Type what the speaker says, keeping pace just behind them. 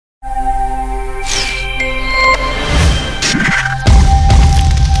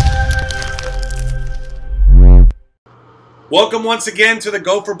Welcome once again to the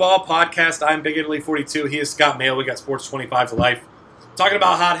Go for Ball podcast. I'm Big Italy 42. He is Scott Mayo. We got Sports 25 to life. Talking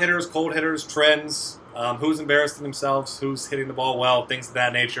about hot hitters, cold hitters, trends, who's embarrassing themselves, who's hitting the ball well, things of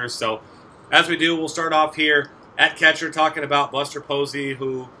that nature. So as we do, we'll start off here at catcher talking about Buster Posey,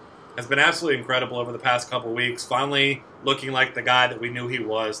 who has been absolutely incredible over the past couple weeks. Finally looking like the guy that we knew he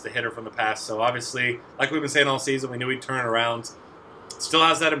was, the hitter from the past. So obviously, like we've been saying all season, we knew he'd turn it around. Still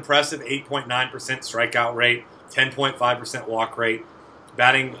has that impressive 8.9% strikeout rate, 10.5% walk rate,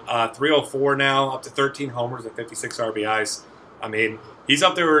 batting .304 now, up to 13 homers and 56 RBIs. I mean, he's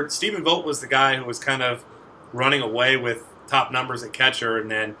up there. Stephen Vogt was the guy who was kind of running away with top numbers at catcher, and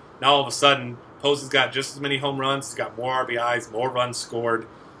then now all of a sudden, Posey's got just as many home runs. He's got more RBIs, more runs scored.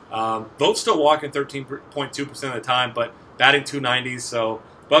 Vogt's still walking 13.2% of the time, but batting .290. So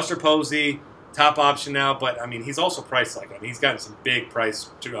Buster Posey, top option now, but I mean, he's also priced like that. He's gotten some big price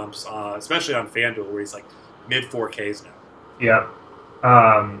jumps, especially on FanDuel, where he's like mid 4Ks now. Yeah.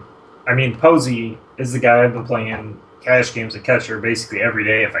 I mean, Posey is the guy I've been playing cash games at catcher basically every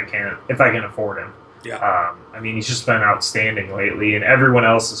day if I can afford him. Yeah. I mean, he's just been outstanding lately, and everyone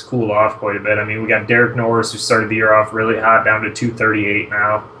else has cooled off quite a bit. I mean, we got Derek Norris, who started the year off really hot, down to 238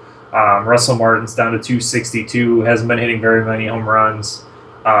 now. Russell Martin's down to 262, hasn't been hitting very many home runs.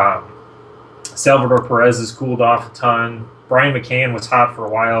 Salvador Perez has cooled off a ton. Brian McCann was hot for a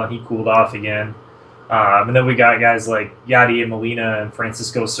while, and he cooled off again. And then we got guys like Yadier Molina and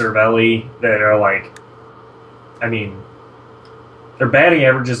Francisco Cervelli that are like, I mean, their batting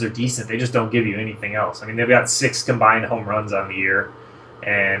averages are decent. They just don't give you anything else. I mean, they've got 6 combined home runs on the year.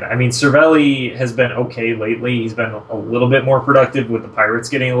 And, I mean, Cervelli has been okay lately. He's been a little bit more productive with the Pirates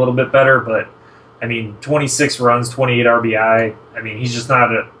getting a little bit better. But, I mean, 26 runs, 28 RBI. I mean, he's just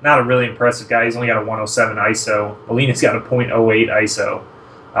not a really impressive guy. He's only got a 107 ISO. Molina's got a .08 ISO.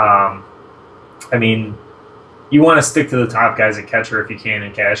 I mean, you want to stick to the top guys at catcher if you can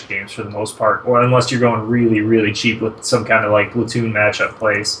in cash games for the most part, or unless you're going really, really cheap with some kind of like platoon matchup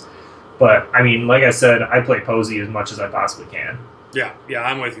plays. But I mean, like I said, I play Posey as much as I possibly can. Yeah,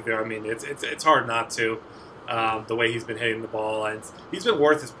 I'm with you there. I mean, it's hard not to. The way he's been hitting the ball, and he's been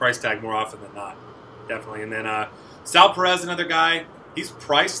worth his price tag more often than not, definitely. And then Sal Perez, another guy, he's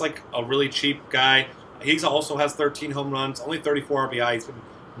priced like a really cheap guy. He also has 13 home runs, only 34 RBI. He's been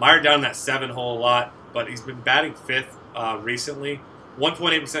mired down in that 7 hole a lot, but he's been batting 5th recently.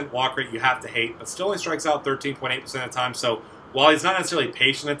 1.8% walk rate you have to hate, but still only strikes out 13.8% of the time. So while he's not necessarily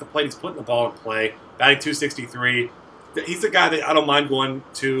patient at the plate, he's putting the ball in play, batting .263. He's the guy that I don't mind going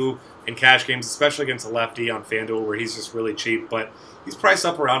to in cash games, especially against a lefty on FanDuel where he's just really cheap. But he's priced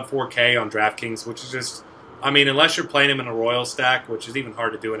up around 4K on DraftKings, which is just, I mean, unless you're playing him in a Royal stack, which is even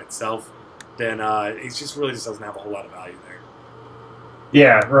hard to do in itself, then he just really just doesn't have a whole lot of value there.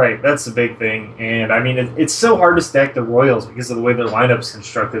 Yeah, right. That's the big thing. And, I mean, it's so hard to stack the Royals because of the way their lineup's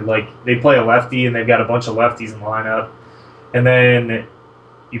constructed. Like, they play a lefty, and they've got a bunch of lefties in the lineup. And then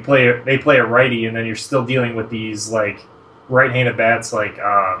they play a righty, and then you're still dealing with these, like, right-handed bats like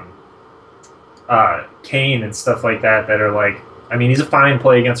Kane and stuff like that are, like, I mean, he's a fine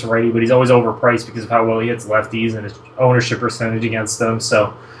play against a righty, but he's always overpriced because of how well he hits lefties and his ownership percentage against them.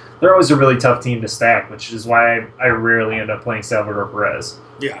 So they're always a really tough team to stack, which is why I rarely end up playing Salvador Perez.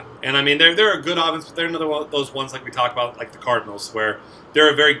 Yeah, and I mean, they're a good offense, but they're another one of those ones like we talk about, like the Cardinals, where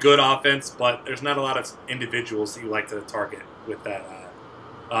they're a very good offense, but there's not a lot of individuals that you like to target with that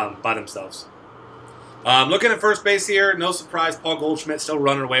by themselves. Looking at first base here, no surprise, Paul Goldschmidt still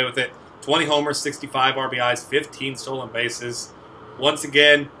running away with it. 20 homers, 65 RBIs, 15 stolen bases. Once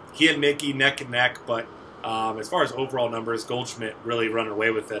again, he and Mickey neck and neck, but as far as overall numbers, Goldschmidt really running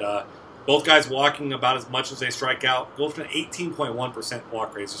away with it. Both guys walking about as much as they strike out. Goldschmidt 18.1%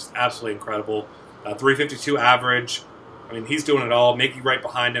 walk rate is just absolutely incredible. 352 average. I mean, he's doing it all. Mickey right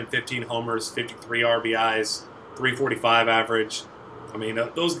behind him, 15 homers, 53 RBIs, 345 average. I mean,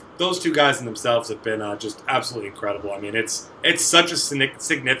 those two guys in themselves have been just absolutely incredible. I mean, it's such a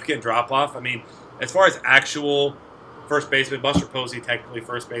significant drop-off. I mean, as far as actual first baseman, Buster Posey technically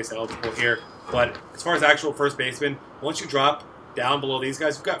first base eligible here, but as far as actual first baseman, once you drop down below these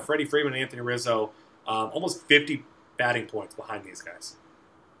guys, you've got Freddie Freeman and Anthony Rizzo, almost 50 batting points behind these guys.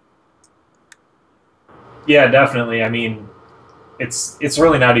 Yeah, definitely. I mean, it's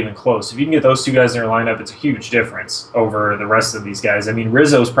really not even close. If you can get those two guys in your lineup, it's a huge difference over the rest of these guys. I mean,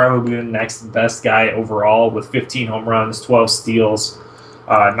 Rizzo's probably the next best guy overall with 15 home runs, 12 steals,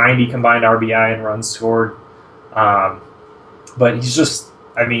 90 combined RBI and runs scored. But he's just,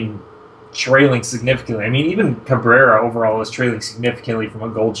 I mean, trailing significantly. I mean, even Cabrera overall is trailing significantly from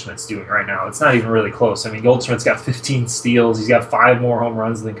what Goldschmidt's doing right now. It's not even really close. I mean, Goldschmidt's got 15 steals. He's got 5 more home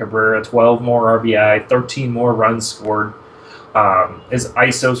runs than Cabrera, 12 more RBI, 13 more runs scored. His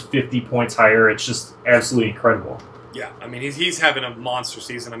ISO's 50 points higher. It's just absolutely incredible. Yeah, I mean, he's having a monster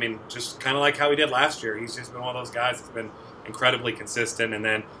season. I mean, just kind of like how he did last year. He's just been one of those guys that's been incredibly consistent. And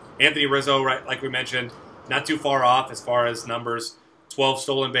then Anthony Rizzo, right, like we mentioned, not too far off as far as numbers. 12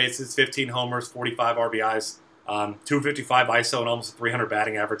 stolen bases, 15 homers, 45 RBIs, 255 ISO, and almost a 300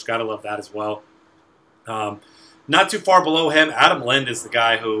 batting average. Got to love that as well. Not too far below him, Adam Lind is the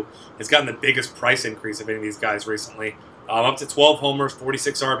guy who has gotten the biggest price increase of any of these guys recently. Up to 12 homers,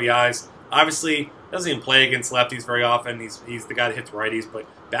 46 RBIs. Obviously, doesn't even play against lefties very often. He's the guy that hits righties, but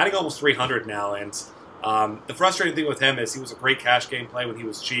batting almost 300 now. And the frustrating thing with him is he was a great cash game play when he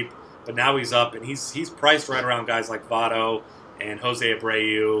was cheap, but now he's up, and he's priced right around guys like Votto and Jose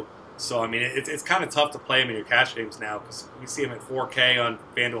Abreu. So, I mean, it's kind of tough to play him in your cash games now because we see him at 4K on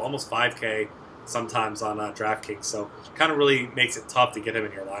FanDuel, almost 5K sometimes on DraftKings. So, kind of really makes it tough to get him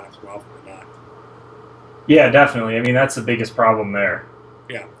in your lineups more often than not. Yeah, definitely. I mean, that's the biggest problem there.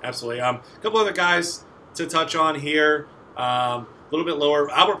 Yeah, absolutely. A couple other guys to touch on here. A little bit lower.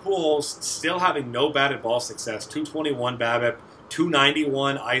 Albert Pujols still having no batted ball success. 221 BABIP,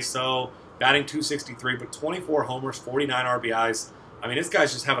 291 ISO, batting 263, but 24 homers, 49 RBIs. I mean, this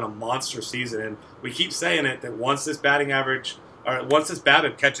guy's just having a monster season, and we keep saying it that once this batting average, or once this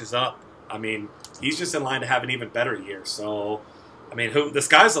BABIP catches up, I mean, he's just in line to have an even better year. So, I mean, the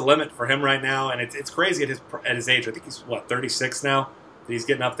sky's the limit for him right now, and it's crazy at his age. I think he's 36 now. He's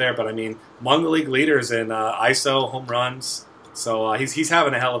getting up there, but I mean, among the league leaders in ISO, home runs. So he's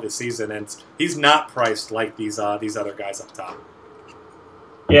having a hell of a season, and he's not priced like these other guys up top.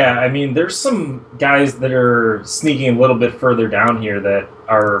 Yeah, I mean, there's some guys that are sneaking a little bit further down here that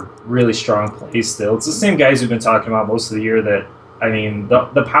are really strong plays still. It's the same guys we've been talking about most of the year that, I mean,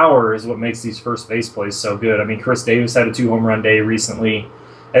 the power is what makes these first base plays so good. I mean, Chris Davis had a 2-home-run day recently.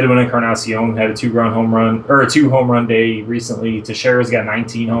 Edwin Encarnacion had a 2-home-run day recently. Teixeira's got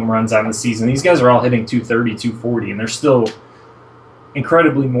 19 home runs on the season. These guys are all hitting 230, 240, and they're still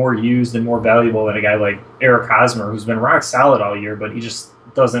incredibly more used and more valuable than a guy like Eric Hosmer, who's been rock solid all year, but he just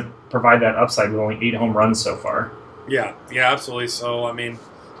doesn't provide that upside with only 8 home runs so far. Yeah, absolutely. So, I mean,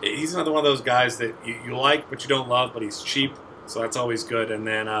 he's another one of those guys that you like but you don't love, but he's cheap, so that's always good. And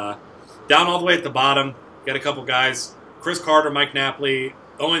then down all the way at the bottom, got a couple guys, Chris Carter, Mike Napoli.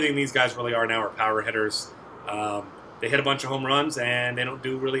 The only thing these guys really are now are power hitters. They hit a bunch of home runs, and they don't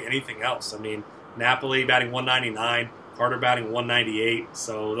do really anything else. I mean, Napoli batting 199, Carter batting 198.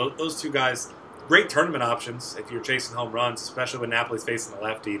 So those two guys, great tournament options if you're chasing home runs, especially when Napoli's facing the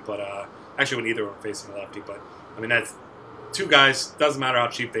lefty. But actually, when either of them are facing the lefty. But I mean, that's two guys. Doesn't matter how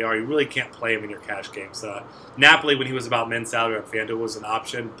cheap they are. You really can't play them in your cash games. Napoli, when he was about men's salary on FanDuel, was an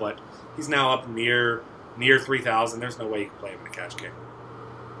option, but he's now up near 3,000. There's no way you can play him in a cash game.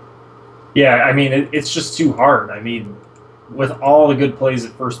 Yeah, I mean, it's just too hard. I mean, with all the good plays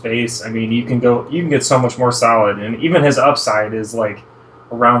at first base, I mean, you can get so much more solid, and even his upside is like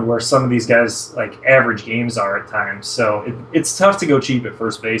around where some of these guys like average games are at times. So it's tough to go cheap at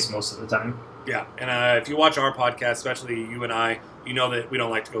first base most of the time. Yeah, and if you watch our podcast, especially you and I, you know that we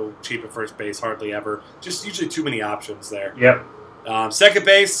don't like to go cheap at first base, hardly ever. Just usually too many options there. Yep. Second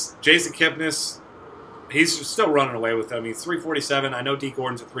base, Jason Kipnis. He's still running away with them. He's 347. I know D.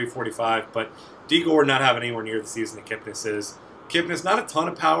 Gordon's at 345, but D. Gordon not having anywhere near the season that Kipnis is. Kipnis, not a ton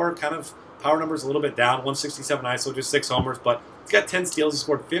of power, kind of power numbers a little bit down, 167 ISO, just 6 homers, but he's got 10 steals. He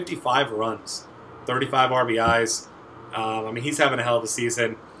scored 55 runs, 35 RBIs. I mean, he's having a hell of a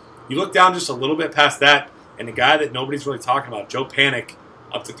season. You look down just a little bit past that, and the guy that nobody's really talking about, Joe Panik,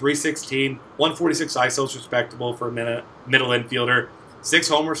 up to 316, 146 ISOs, respectable for a middle infielder. 6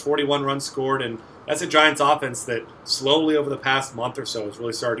 homers, 41 runs scored, and that's a Giants offense that slowly over the past month or so has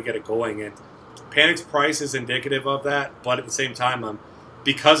really started to get it going. And Panik's price is indicative of that, but at the same time,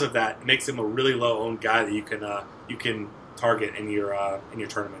 because of that, it makes him a really low-owned guy that you can target in your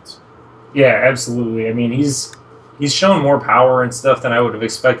tournaments. Yeah, absolutely. I mean, he's shown more power and stuff than I would have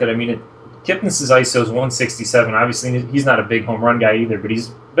expected. I mean, Kipnis' ISO is 167. Obviously, he's not a big home run guy either, but he's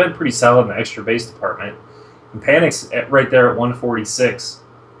been pretty solid in the extra base department. And Panik's right there at 146.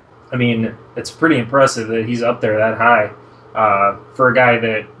 I mean, it's pretty impressive that he's up there that high for a guy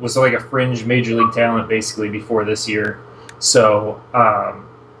that was like a fringe major league talent basically before this year. So,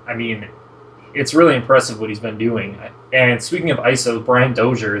 I mean, it's really impressive what he's been doing. And speaking of ISO, Brian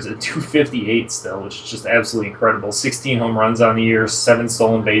Dozier is at 258 still, which is just absolutely incredible. 16 home runs on the year, 7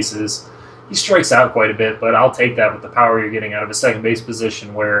 stolen bases. He strikes out quite a bit, but I'll take that with the power you're getting out of a second base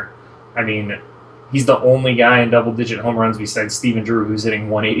position where, I mean, he's the only guy in double-digit home runs besides Stephen Drew who's hitting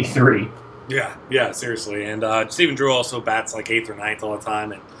 183. Yeah, seriously. And Stephen Drew also bats like 8th or 9th all the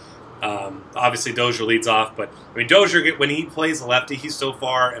time. And Obviously, Dozier leads off, but I mean, Dozier, when he plays lefty, he's so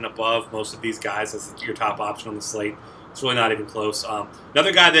far and above most of these guys as your top option on the slate. It's really not even close.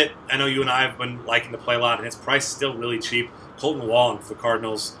 Another guy that I know you and I have been liking to play a lot, and his price is still really cheap, Colton Wong for the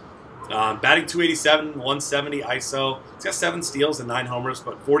Cardinals. Batting 287, 170 ISO. He's got 7 steals and 9 homers,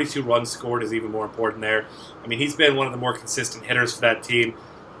 but 42 runs scored is even more important there. I mean, he's been one of the more consistent hitters for that team.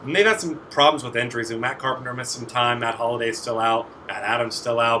 And they've had some problems with injuries. I mean, Matt Carpenter missed some time. Matt Holliday's still out. Matt Adams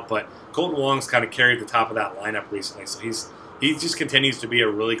still out. But Colton Wong's kind of carried the top of that lineup recently. So he just continues to be a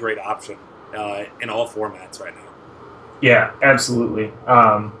really great option in all formats right now. Yeah, absolutely.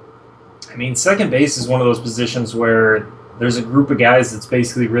 I mean, second base is one of those positions where there's a group of guys that's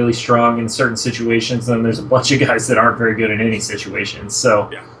basically really strong in certain situations, and then there's a bunch of guys that aren't very good in any situations.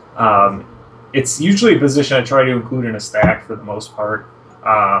 So yeah. It's usually a position I try to include in a stack for the most part.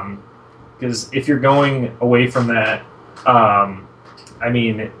 Because if you're going away from that, I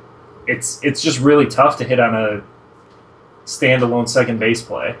mean, it's just really tough to hit on a standalone second base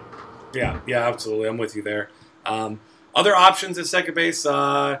play. Yeah, absolutely. I'm with you there. Other options at second base,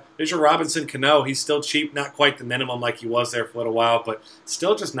 there's your Robinson Cano. He's still cheap, not quite the minimum like he was there for a little while, but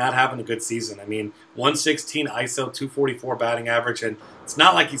still just not having a good season. I mean, 116 ISO, 244 batting average, and it's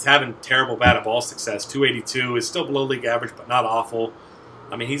not like he's having terrible bat ball success. 282 is still below league average, but not awful.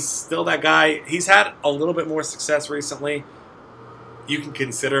 I mean, he's still that guy. He's had a little bit more success recently. You can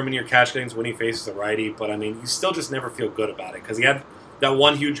consider him in your cash games when he faces a righty, but I mean, you still just never feel good about it because he had that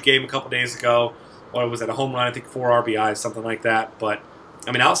one huge game a couple days ago. Or was it a home run? I think 4 RBIs, something like that. But,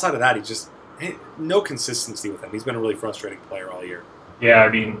 I mean, outside of that, no consistency with him. He's been a really frustrating player all year. Yeah, I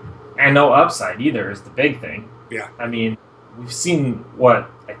mean, and no upside either is the big thing. Yeah. I mean, we've seen, I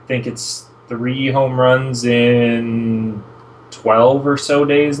think it's 3 home runs in 12 or so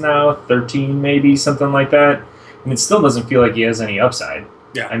days now, 13 maybe, something like that. And it still doesn't feel like he has any upside.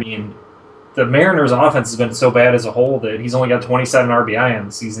 Yeah. I mean, the Mariners' offense has been so bad as a whole that he's only got 27 RBI on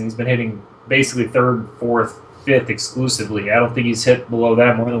the season. He's been hitting basically 3rd, 4th, 5th exclusively. I don't think he's hit below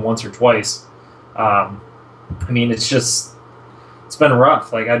that more than once or twice. I mean, it's been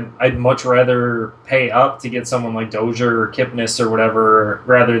rough. Like, I'd much rather pay up to get someone like Dozier or Kipnis or whatever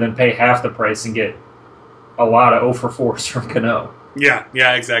rather than pay half the price and get a lot of 0 for 4s from Cano. Yeah,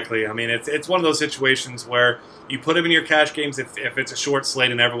 exactly. I mean, it's one of those situations where you put him in your cash games if it's a short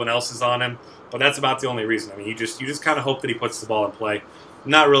slate and everyone else is on him, but that's about the only reason. I mean, you just kind of hope that he puts the ball in play.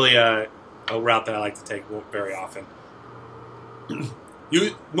 Not really a route that I like to take very often.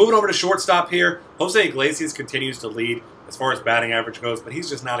 Moving over to shortstop here, Jose Iglesias continues to lead as far as batting average goes, but he's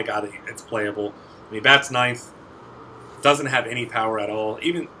just not a guy that's playable. I mean, he bats 9th, doesn't have any power at all.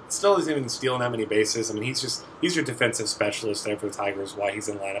 Still isn't even stealing that many bases. I mean, he's your defensive specialist there for the Tigers. Why he's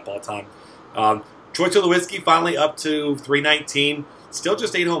in the lineup all the time. Troy Tulowitzki finally up to 319. Still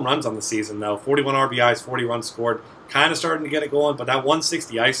just 8 home runs on the season though. 41 RBIs, 40 runs scored. Kind of starting to get it going, but that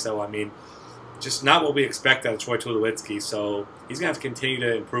 160 ISO, I mean, just not what we expect out of Troy Tulowitzki. So he's going to have to continue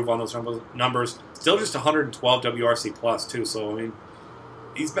to improve on those numbers. Still just 112 WRC plus too. So I mean,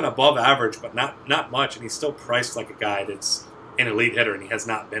 he's been above average, but not much, and he's still priced like a guy that's an elite hitter, and he has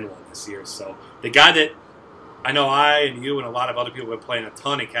not been one this year. So the guy that I know I and you and a lot of other people have been playing a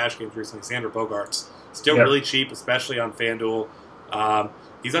ton in cash games recently, Xander Bogaerts, still really cheap, especially on FanDuel.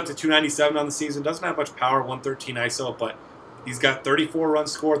 He's up to 297 on the season. Doesn't have much power, 113 ISO, but he's got 34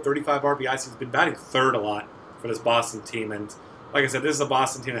 runs scored, 35 RBIs. He's been batting 3rd a lot for this Boston team. And like I said, this is a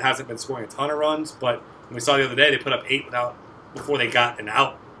Boston team that hasn't been scoring a ton of runs, but when we saw the other day, they put up 8 before they got an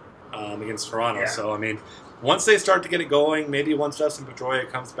out against Toronto. Yeah. So, I mean, once they start to get it going, maybe once Justin Pedroia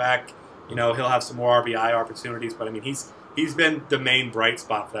comes back, he'll have some more RBI opportunities. But, I mean, he's been the main bright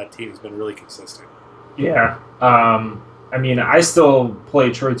spot for that team. He's been really consistent. Yeah. I mean, I still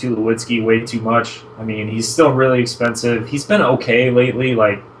play Troy Tulowitzki way too much. I mean, he's still really expensive. He's been okay lately,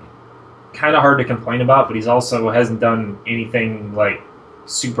 like, kind of hard to complain about, but he's also hasn't done anything, like,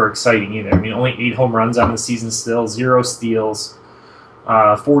 super exciting either. I mean, only 8 home runs on the season still, 0 steals,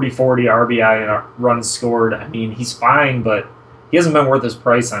 40-40 RBI and runs scored. I mean, he's fine, but he hasn't been worth his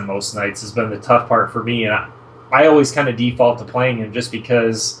price on most nights has been the tough part for me. And I always kind of default to playing him just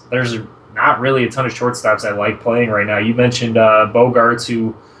because there's not really a ton of shortstops I like playing right now. You mentioned Bogaerts,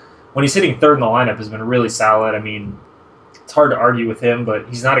 who, when he's hitting 3rd in the lineup, has been really solid. I mean, it's hard to argue with him, but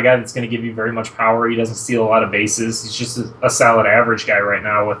he's not a guy that's going to give you very much power. He doesn't steal a lot of bases. He's just a solid average guy right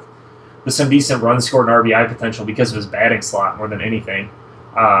now with some decent run scored and RBI potential because of his batting slot more than anything.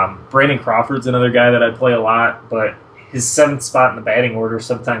 Brandon Crawford's another guy that I play a lot, but his 7th spot in the batting order,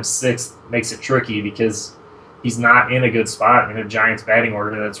 sometimes 6th, makes it tricky because he's not in a good spot in a Giants batting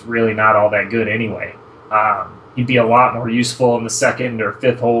order that's really not all that good anyway. he'd be a lot more useful in the second or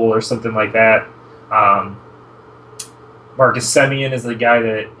fifth hole or something like that. Um, Marcus Semien is the guy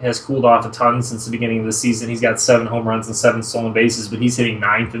that has cooled off a ton since the beginning of the season. He's got 7 home runs and 7 stolen bases, but he's hitting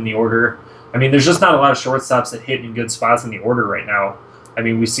 9th in the order. I mean, there's just not a lot of shortstops that hit in good spots in the order right now. I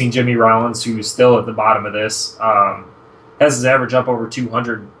mean, we've seen Jimmy Rollins, who's still at the bottom of this, has his average up over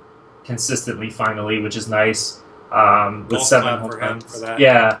 200 consistently finally, which is nice. With 7 home runs.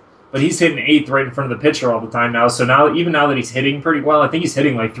 Yeah, but he's hitting 8th right in front of the pitcher all the time now. So even now that he's hitting pretty well, I think he's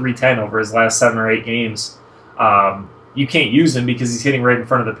hitting like 310 over his last 7 or 8 games. You can't use him because he's hitting right in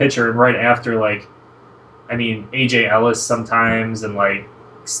front of the pitcher and right after, like, I mean, AJ Ellis sometimes and, like,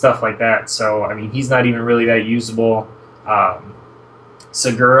 stuff like that. So, I mean, he's not even really that usable.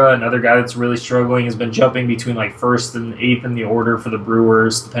 Segura, another guy that's really struggling, has been jumping between, like, 1st and 8th in the order for the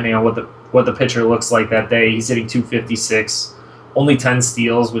Brewers, depending on what the pitcher looks like that day. He's hitting 256, only 10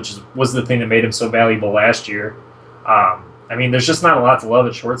 steals, which was the thing that made him so valuable last year. I mean, there's just not a lot to love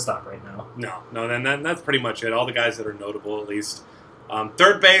at shortstop right now. No, then that's pretty much it. All the guys that are notable, at least.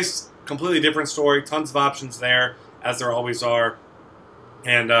 Third base, completely different story. Tons of options there, as there always are.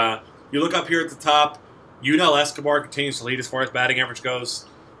 And you look up here at the top, Yunel Escobar continues to lead as far as batting average goes.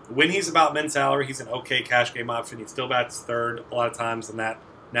 When he's about min salary, he's an okay cash game option. He still bats third a lot of times in that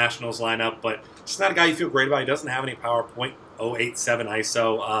Nationals lineup, but just not a guy you feel great about. He doesn't have any power, .087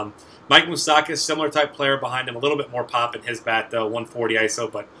 ISO. Mike Moustakas, similar type player behind him, a little bit more pop in his bat, though, 140 ISO,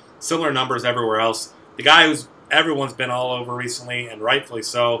 but similar numbers everywhere else. The guy who's everyone's been all over recently, and rightfully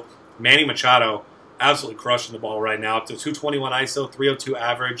so, Manny Machado, absolutely crushing the ball right now, up to 221 ISO, 302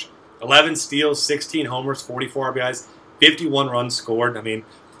 average, 11 steals, 16 homers, 44 RBIs, 51 runs scored. I mean,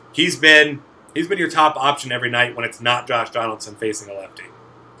 he's been your top option every night when it's not Josh Donaldson facing a lefty.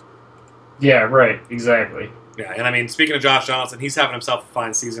 Yeah, right, exactly. Yeah, and I mean, speaking of Josh Donaldson, he's having himself a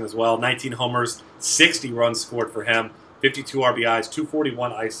fine season as well. 19 homers, 60 runs scored for him, 52 RBIs,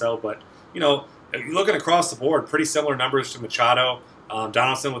 241 ISO. But, you know, looking across the board, pretty similar numbers to Machado.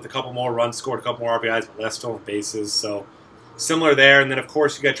 Donaldson with a couple more runs scored, a couple more RBIs, but less stolen bases. So similar there. And then, of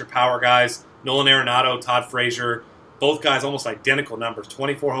course, you got your power guys, Nolan Arenado, Todd Frazier. Both guys almost identical numbers,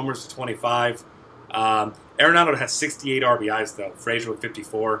 24 homers to 25. Arenado has 68 RBIs, though. Frazier with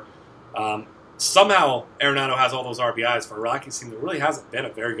 54. Somehow, Arenado has all those RBIs for a Rockies team that really hasn't been a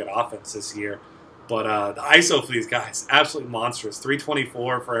very good offense this year. But the ISO for these guys, absolutely monstrous.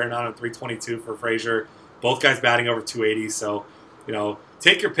 324 for Arenado and 322 for Frazier. Both guys batting over 280. So, you know,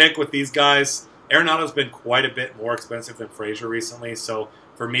 take your pick with these guys. Arenado's been quite a bit more expensive than Frazier recently. So,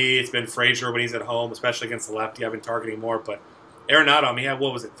 for me, it's been Frazier when he's at home, especially against the lefty. I've been targeting more. But Arenado, I mean, he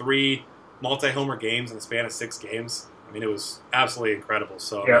had, 3 multi-homer games in the span of 6 games. I mean, it was absolutely incredible.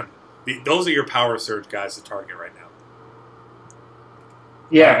 So, yeah. Those are your power surge guys to target right now.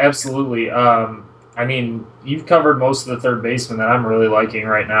 Yeah, absolutely. I mean, you've covered most of the third baseman that I'm really liking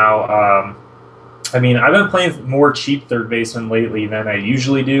right now. I mean, I've been playing more cheap third baseman lately than I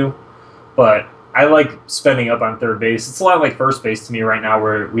usually do, but I like spending up on third base. It's a lot like first base to me right now,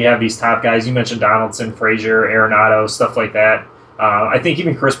 where we have these top guys. You mentioned Donaldson, Frazier, Arenado, stuff like that. I think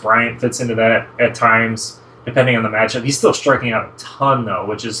even Chris Bryant fits into that at times, depending on the matchup. He's still striking out a ton, though,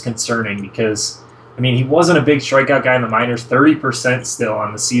 which is concerning because, I mean, he wasn't a big strikeout guy in the minors. 30% still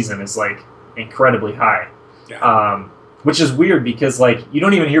on the season is, like, incredibly high. Yeah. Which is weird because, like, you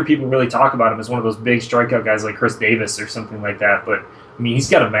don't even hear people really talk about him as one of those big strikeout guys like Chris Davis or something like that. But, I mean, he's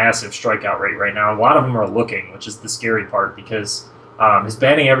got a massive strikeout rate right now. A lot of them are looking, which is the scary part because his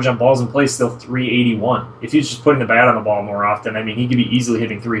batting average on balls in play is still 381. If he's just putting the bat on the ball more often, I mean, he could be easily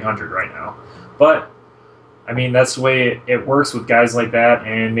hitting 300 right now. But, I mean, that's the way it works with guys like that,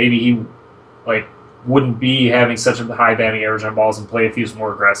 and maybe he, like, wouldn't be having such a high batting average on balls in play if he was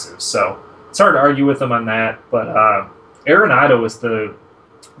more aggressive. So it's hard to argue with him on that. But Arenado is the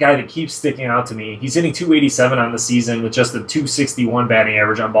guy that keeps sticking out to me. He's hitting 287 on the season with just a 261 batting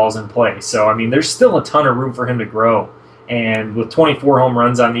average on balls in play. So, I mean, there's still a ton of room for him to grow. And with 24 home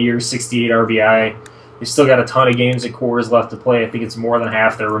runs on the year, 68 RBI, they've still got a ton of games at Coors left to play. I think it's more than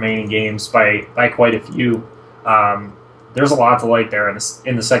half their remaining games by quite a few. There's a lot to like there in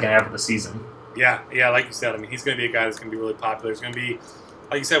the second half of the season. Yeah, like you said, I mean, he's going to be a guy that's going to be really popular. There's going to be,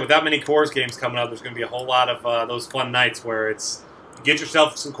 like you said, with that many Coors games coming up, there's going to be a whole lot of those fun nights where it's get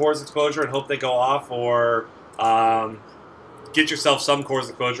yourself some Coors exposure and hope they go off, or get yourself some Coors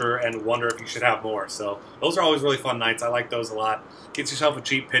exposure and wonder if you should have more. So those are always really fun nights. I like those a lot. Get yourself a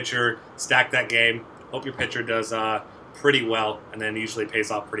cheap pitcher, stack that game. Hope your pitcher does pretty well, and then usually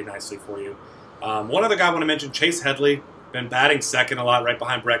pays off pretty nicely for you. One other guy I want to mention, Chase Headley. Been batting second a lot right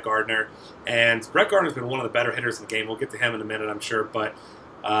behind Brett Gardner. And Brett Gardner's been one of the better hitters in the game. We'll get to him in a minute, I'm sure. But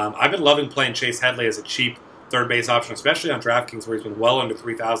I've been loving playing Chase Headley as a cheap third base option, especially on DraftKings, where he's been well under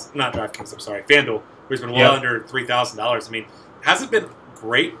 3,000. Not DraftKings, I'm sorry, FanDuel, where he's been well under $3,000. I mean, hasn't been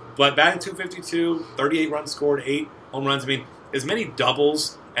great, but batting 252, 38 runs scored, 8 home runs. I mean, as many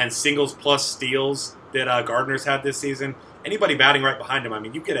doubles and singles plus steals that Gardner's had this season. Anybody batting right behind him, I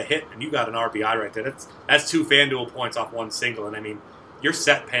mean, you get a hit and you got an RBI right there. That's 2 FanDuel points off 1 single, and I mean, you're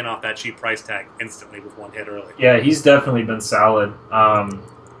set paying off that cheap price tag instantly with 1 hit early. Yeah, he's definitely been solid,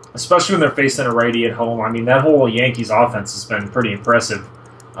 especially when they're facing a righty at home. I mean, that whole Yankees offense has been pretty impressive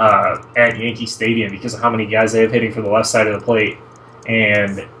at Yankee Stadium because of how many guys they have hitting for the left side of the plate.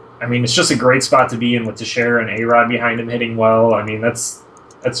 And, I mean, it's just a great spot to be in with Teixeira and A-Rod behind him hitting well. I mean, that's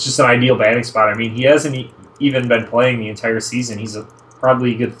just an ideal batting spot. I mean, he hasn't even been playing the entire season. He's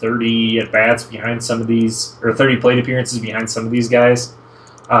probably a good 30 at-bats behind some of these, or 30 plate appearances behind some of these guys.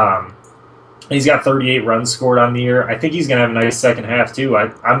 He's got 38 runs scored on the year. I think he's going to have a nice second half, too.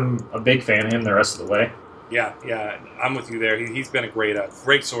 I'm a big fan of him the rest of the way. Yeah, I'm with you there. He's been a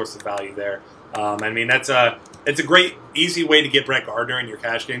great source of value there. I mean, it's a great, easy way to get Brett Gardner in your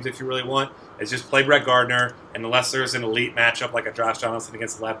cash games if you really want. Is just play Brett Gardner, and unless there's an elite matchup like a Josh Donaldson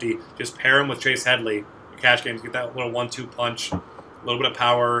against a lefty, just pair him with Chase Headley. Your cash games get that little 1-2 punch, a little bit of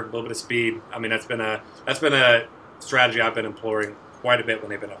power, a little bit of speed. I mean, that's been a strategy I've been employing quite a bit when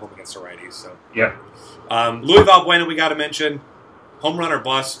they've been at home against the righties. So yeah, Luis Valbuena, we got to mention, home run or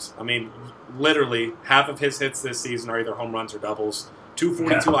bust. I mean, literally half of his hits this season are either home runs or doubles.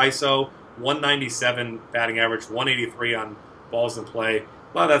 242 ISO, 197 batting average, 183 on balls in play.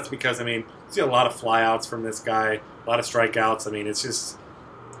 A lot of that's because, I mean, you see a lot of flyouts from this guy, a lot of strikeouts. I mean, it's just,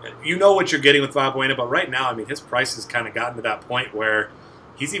 you know what you're getting with Valbuena, but right now, I mean, his price has kind of gotten to that point where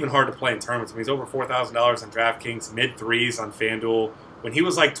he's even hard to play in tournaments. I mean, he's over $4,000 on DraftKings, mid-3s on FanDuel. When he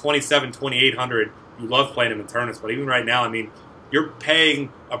was like 2,800, you love playing him in tournaments, but even right now, I mean, you're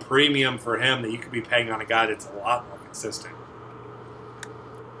paying a premium for him that you could be paying on a guy that's a lot more consistent.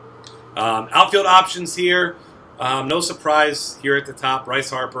 Outfield options here. No surprise here at the top. Bryce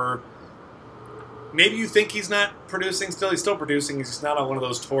Harper. Maybe you think he's not producing still. He's still producing. He's just not on one of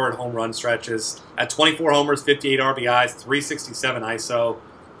those torrid home run stretches. At 24 homers, 58 RBIs, 367 ISO,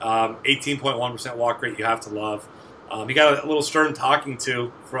 18.1% walk rate you have to love. He got a little stern talking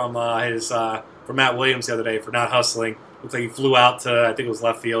to from from Matt Williams the other day for not hustling. Looks like he flew out to, I think it was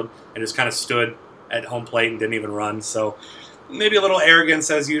left field, and just kind of stood at home plate and didn't even run. So maybe a little arrogance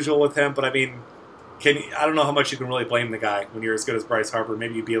as usual with him, but I mean, I don't know how much you can really blame the guy when you're as good as Bryce Harper.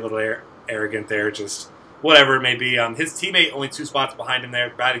 Maybe you'd be a little arrogant there, just whatever it may be. His teammate only 2 spots behind him there,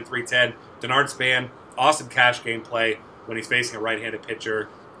 batting 310. Denard Span, awesome cash game play when he's facing a right-handed pitcher.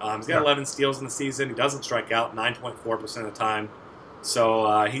 He's got 11 steals in the season. He doesn't strike out 9.4% of the time.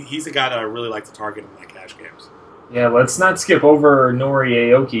 So he's a guy that I really like to target in my cash games. Yeah, let's not skip over Nori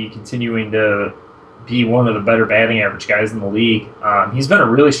Aoki continuing to be one of the better batting average guys in the league. He's been a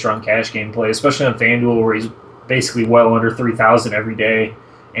really strong cash game play, especially on FanDuel, where he's basically well under 3,000 every day,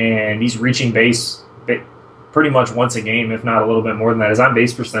 and he's reaching base pretty much once a game, if not a little bit more than that. His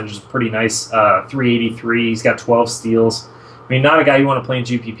on-base percentage is pretty nice, 383. He's got 12 steals. I mean, not a guy you want to play in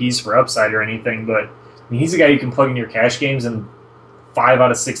GPPs for upside or anything, but I mean, he's a guy you can plug in your cash games, and 5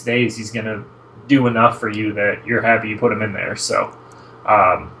 out of 6 days he's going to do enough for you that you're happy you put him in there. So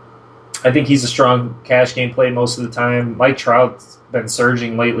I think he's a strong cash game play most of the time. Mike Trout's been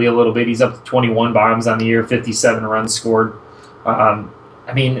surging lately a little bit. He's up to 21 bombs on the year, 57 runs scored.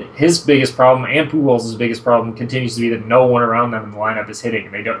 I mean, his biggest problem, and Pujols' biggest problem, continues to be that no one around them in the lineup is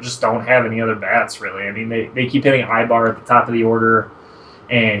hitting. They just don't have any other bats, really. I mean, they keep hitting Ibar at the top of the order,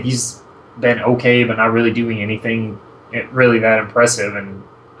 and he's been okay, but not really doing anything really that impressive. And,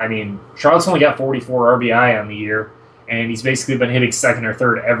 I mean, Trout's only got 44 RBI on the year, and he's basically been hitting second or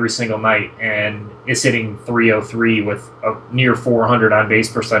third every single night, and is hitting 303 with a near 400 on-base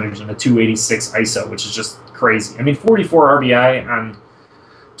percentage and a 286 ISO, which is just crazy. I mean, 44 RBI on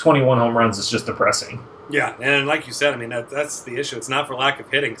 21 home runs is just depressing. Yeah, and like you said, I mean, that's the issue. It's not for lack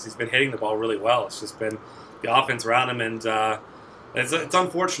of hitting, because he's been hitting the ball really well. It's just been the offense around him, and it's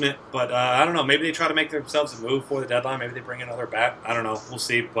unfortunate. But I don't know. Maybe they try to make themselves a move for the deadline. Maybe they bring in another bat. I don't know. We'll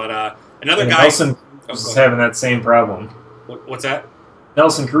see. But another guy... Nelson Cruz is having that same problem. What's that?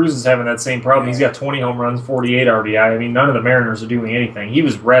 Nelson Cruz is having that same problem. He's got 20 home runs, 48 RBI. I mean, none of the Mariners are doing anything. He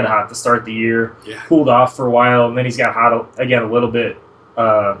was red hot to start the year, cooled off for a while, and then he's got hot again a little bit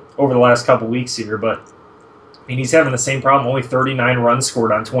over the last couple weeks here. But I mean, he's having the same problem. Only 39 runs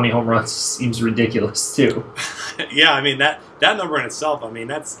scored on 20 home runs seems ridiculous too. Yeah, I mean that number in itself. I mean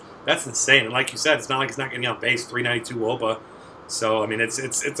that's insane. And like you said, it's not like he's not getting on base. 392 WOBA. So I mean it's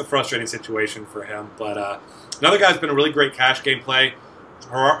a frustrating situation for him. But another guy's been a really great cash game play.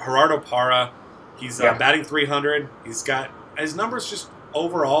 Gerardo Parra. He's batting 300. He's got his numbers just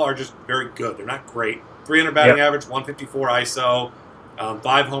overall are just very good. They're not great. 300 batting average, 154 ISO,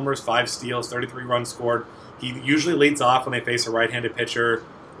 5 homers, 5 steals, 33 runs scored. He usually leads off when they face a right-handed pitcher,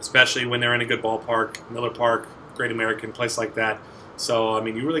 especially when they're in a good ballpark, Miller Park, Great American, place like that. So, I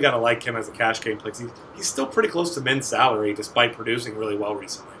mean, you really got to like him as a cash game play. He's still pretty close to min salary despite producing really well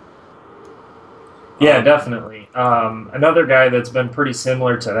recently. Yeah, definitely. Another guy that's been pretty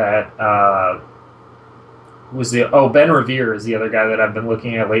similar to that Ben Revere is the other guy that I've been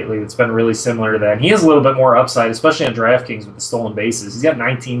looking at lately that's been really similar to that. And he has a little bit more upside, especially on DraftKings with the stolen bases. He's got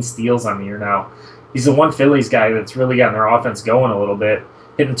 19 steals on the year now. He's the one Phillies guy that's really gotten their offense going a little bit,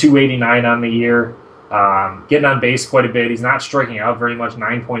 hitting 289 on the year, getting on base quite a bit. He's not striking out very much,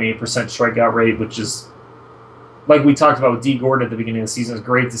 9.8% strikeout rate, which is, like we talked about with D. Gordon at the beginning of the season, is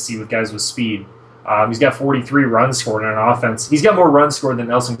great to see with guys with speed. He's got 43 runs scored on an offense. He's got more runs scored than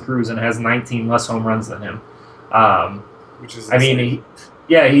Nelson Cruz and has 19 less home runs than him. Which is insane.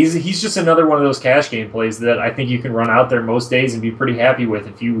 He's just another one of those cash game plays that I think you can run out there most days and be pretty happy with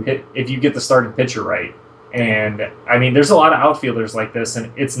if you get the starting pitcher right. And I mean, there's a lot of outfielders like this,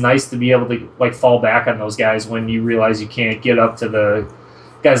 and it's nice to be able to like fall back on those guys when you realize you can't get up to the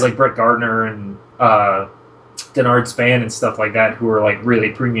guys like Brett Gardner and Denard Span and stuff like that, who are like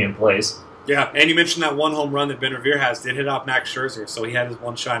really premium plays. Yeah, and you mentioned that one home run that Ben Revere did hit off Max Scherzer, so he had his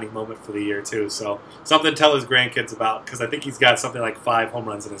one shining moment for the year, too. So something to tell his grandkids about, because I think he's got something like 5 home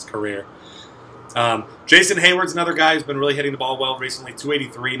runs in his career. Jason Hayward's another guy who's been really hitting the ball well recently,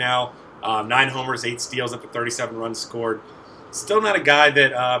 283 now, 9 homers, 8 steals, up to 37 runs scored. Still not a guy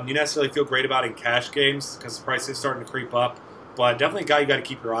that you necessarily feel great about in cash games, because the price is starting to creep up, but definitely a guy you got to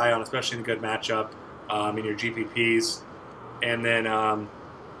keep your eye on, especially in a good matchup in your GPPs. And then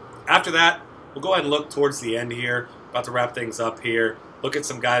after that, we'll go ahead and look towards the end here. About to wrap things up here. Look at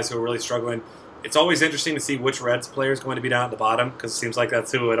some guys who are really struggling. It's always interesting to see which Reds player is going to be down at the bottom, because it seems like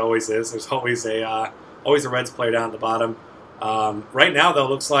that's who it always is. There's always a Reds player down at the bottom. Right now, though,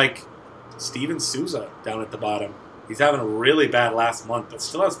 looks like Steven Souza down at the bottom. He's having a really bad last month, but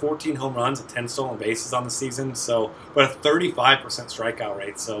still has 14 home runs and 10 stolen bases on the season. But a 35% strikeout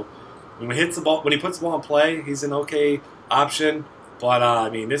rate. So when he puts the ball in play, he's an okay option. But, I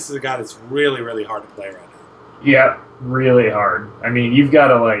mean, this is a guy that's really, really hard to play right now. Yeah, really hard. I mean, you've got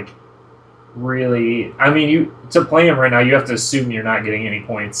to, to play him right now, you have to assume you're not getting any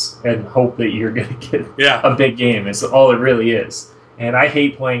points and hope that you're going to get a big game. It's all it really is. And I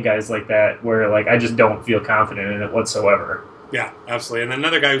hate playing guys like that where, I just don't feel confident in it whatsoever. Yeah, absolutely. And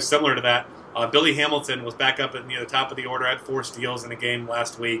another guy who's similar to that, Billy Hamilton was back up at near the top of the order, had 4 steals in a game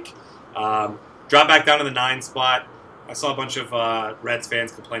last week. Dropped back down to the 9 spot. I saw a bunch of Reds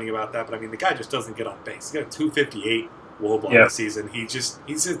fans complaining about that, but I mean, the guy just doesn't get on base. He's got a 258 WOBA on the season.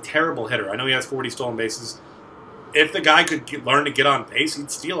 He's a terrible hitter. I know he has 40 stolen bases. If the guy could learn to get on base,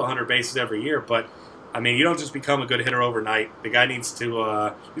 he'd steal 100 bases every year. But, I mean, you don't just become a good hitter overnight. The guy needs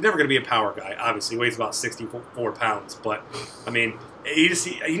to he's never going to be a power guy. Obviously, he weighs about 64 pounds. But, I mean, he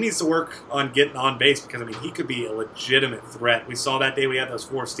needs to work on getting on base because, I mean, he could be a legitimate threat. We saw that day we had those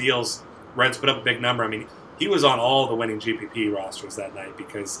 4 steals. Reds put up a big number. I mean, he was on all the winning GPP rosters that night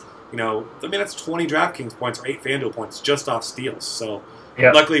because, that's 20 DraftKings points or 8 FanDuel points just off steals. So,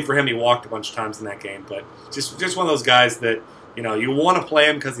 luckily for him, he walked a bunch of times in that game. But just one of those guys that, you want to play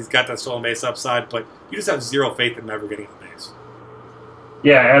him because he's got that stolen base upside, but you just have zero faith in him ever getting on base.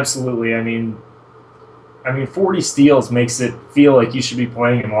 Yeah, absolutely. I mean, 40 steals makes it feel like you should be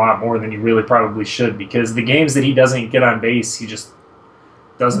playing him a lot more than you really probably should because the games that he doesn't get on base, he just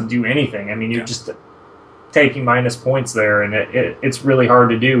doesn't do anything. I mean, you're just taking minus points there, and it's really hard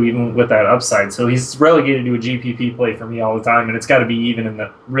to do even with that upside. So he's relegated to a GPP play for me all the time, and it's got to be even in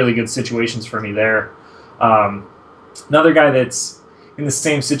the really good situations for me there. Another guy that's in the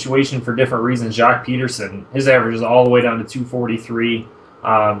same situation for different reasons, Jock Peterson. His average is all the way down to 243.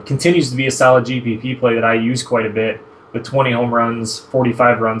 Continues to be a solid GPP play that I use quite a bit with 20 home runs,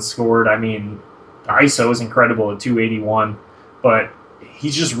 45 runs scored. I mean, the ISO is incredible at 281, but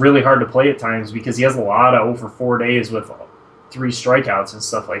he's just really hard to play at times because he has a lot of over 4 days with 3 strikeouts and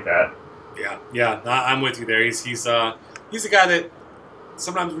stuff like that. Yeah, I'm with you there. He's a guy that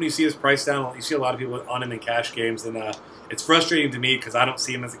sometimes when you see his price down, you see a lot of people on him in cash games, and it's frustrating to me because I don't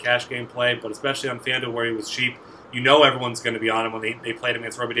see him as a cash game play, but especially on FanDuel where he was cheap, everyone's going to be on him when they played him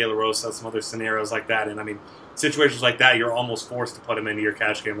against Robbie De La Rosa, some other scenarios like that, and I mean, situations like that, you're almost forced to put him into your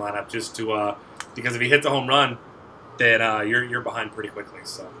cash game lineup just to because if he hits a home run, then you're behind pretty quickly.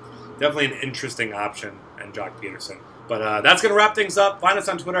 So definitely an interesting option in Jock Peterson. But that's going to wrap things up. Find us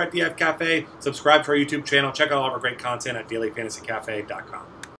on Twitter at DF Cafe. Subscribe to our YouTube channel. Check out all of our great content at dailyfantasycafe.com.